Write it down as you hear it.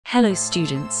Hello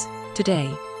students,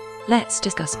 today, let's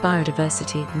discuss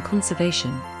biodiversity and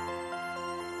conservation.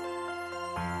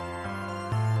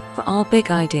 For our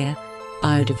big idea,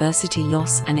 biodiversity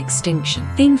loss and extinction.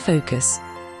 Theme focus.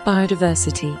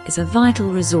 Biodiversity is a vital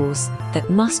resource that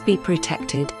must be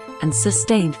protected and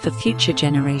sustained for future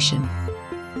generation.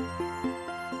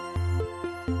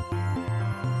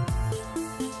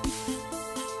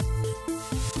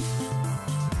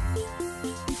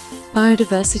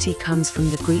 Biodiversity comes from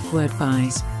the Greek word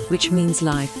bios, which means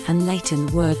life, and Latin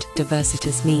word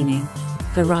diversitas meaning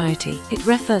variety. It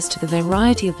refers to the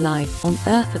variety of life on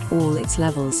Earth at all its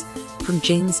levels, from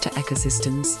genes to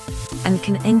ecosystems, and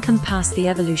can encompass the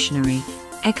evolutionary,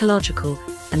 ecological,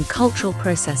 and cultural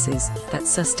processes that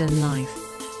sustain life.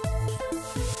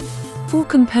 4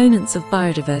 components of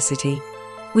biodiversity.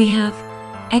 We have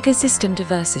ecosystem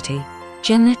diversity,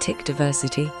 genetic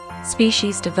diversity,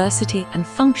 species diversity, and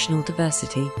functional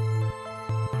diversity.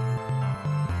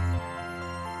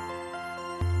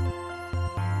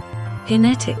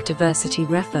 Genetic diversity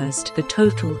refers to the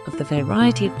total of the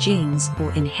variety of genes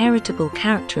or inheritable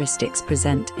characteristics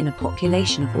present in a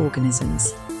population of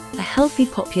organisms. A healthy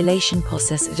population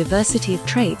possesses a diversity of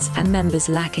traits, and members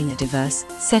lacking a diverse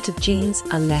set of genes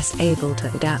are less able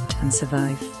to adapt and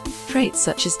survive. Traits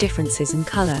such as differences in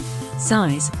color,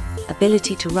 size,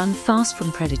 ability to run fast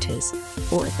from predators,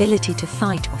 or ability to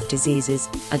fight off diseases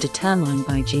are determined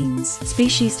by genes.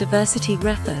 Species diversity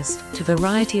refers to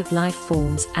variety of life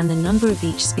forms and the number of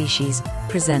each species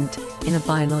present in a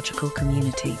biological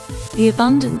community. The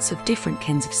abundance of different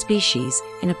kinds of species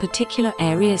in a particular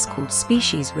area is called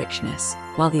species richness,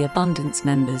 while the abundance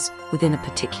members within a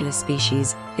particular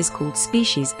species is called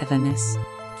species evenness.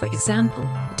 For example,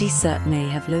 a desert may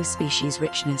have low species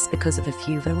richness because of a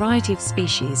few variety of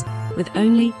species, with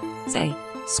only, say,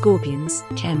 scorpions,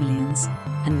 chameleons,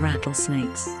 and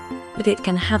rattlesnakes. But it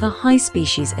can have a high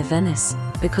species evenness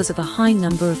because of a high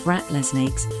number of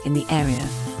rattlesnakes in the area.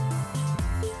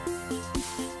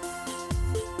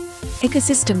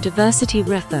 Ecosystem diversity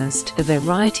refers to the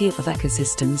variety of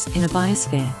ecosystems in a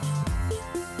biosphere.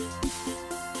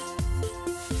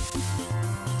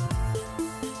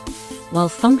 While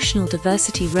functional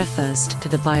diversity refers to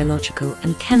the biological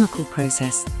and chemical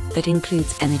process that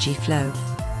includes energy flow,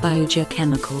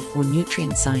 biogeochemical or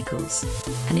nutrient cycles,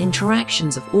 and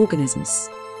interactions of organisms,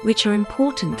 which are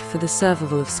important for the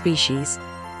survival of species,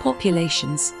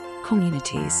 populations,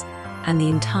 communities, and the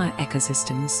entire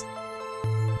ecosystems.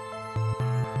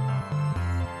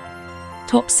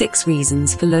 Top 6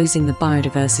 reasons for losing the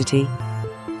biodiversity.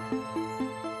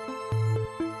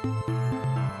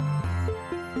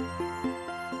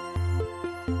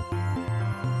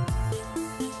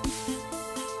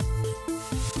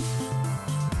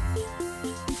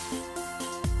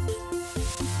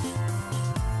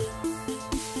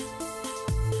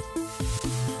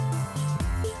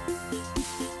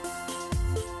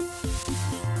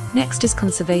 Next is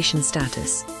conservation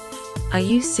status.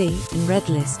 IUC in red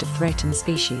list of threatened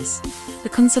species. The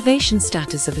conservation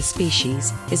status of a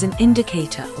species is an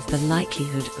indicator of the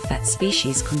likelihood of that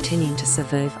species continuing to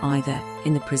survive either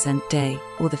in the present day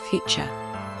or the future.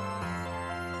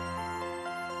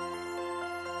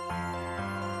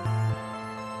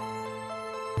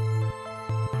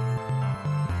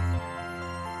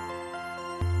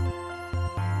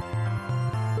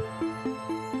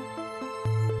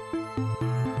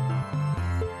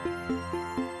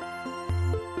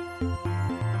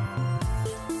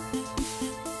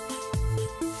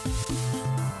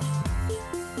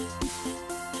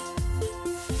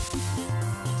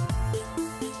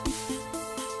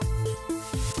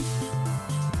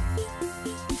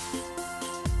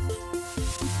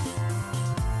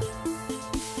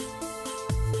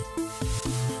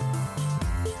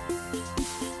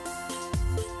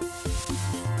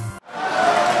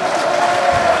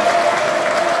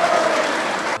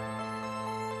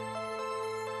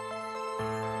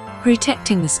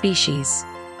 Protecting the species.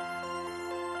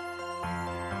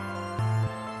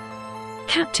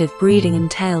 Captive breeding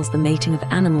entails the mating of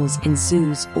animals in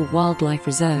zoos or wildlife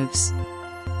reserves.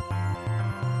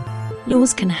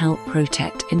 Laws can help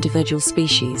protect individual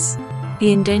species.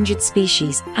 The Endangered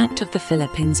Species Act of the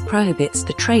Philippines prohibits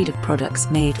the trade of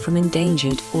products made from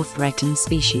endangered or threatened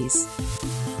species.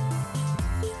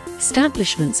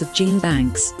 Establishments of gene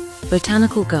banks,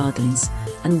 botanical gardens,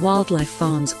 and wildlife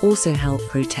farms also help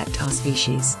protect our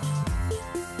species.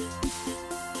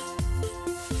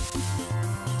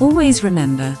 Always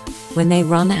remember, when they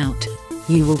run out,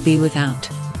 you will be without.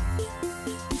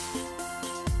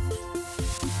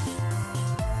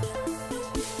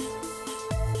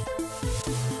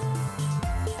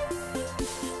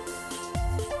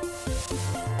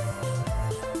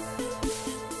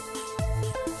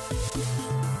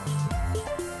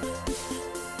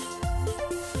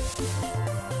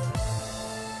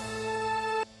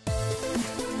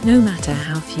 No matter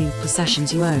how few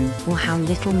possessions you own or how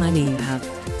little money you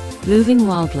have, loving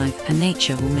wildlife and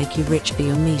nature will make you rich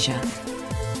beyond measure.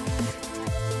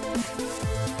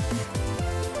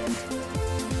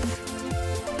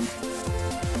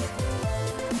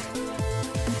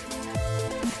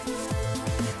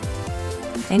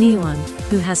 Anyone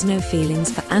who has no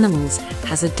feelings for animals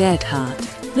has a dead heart.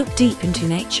 Look deep into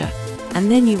nature,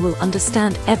 and then you will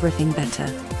understand everything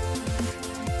better.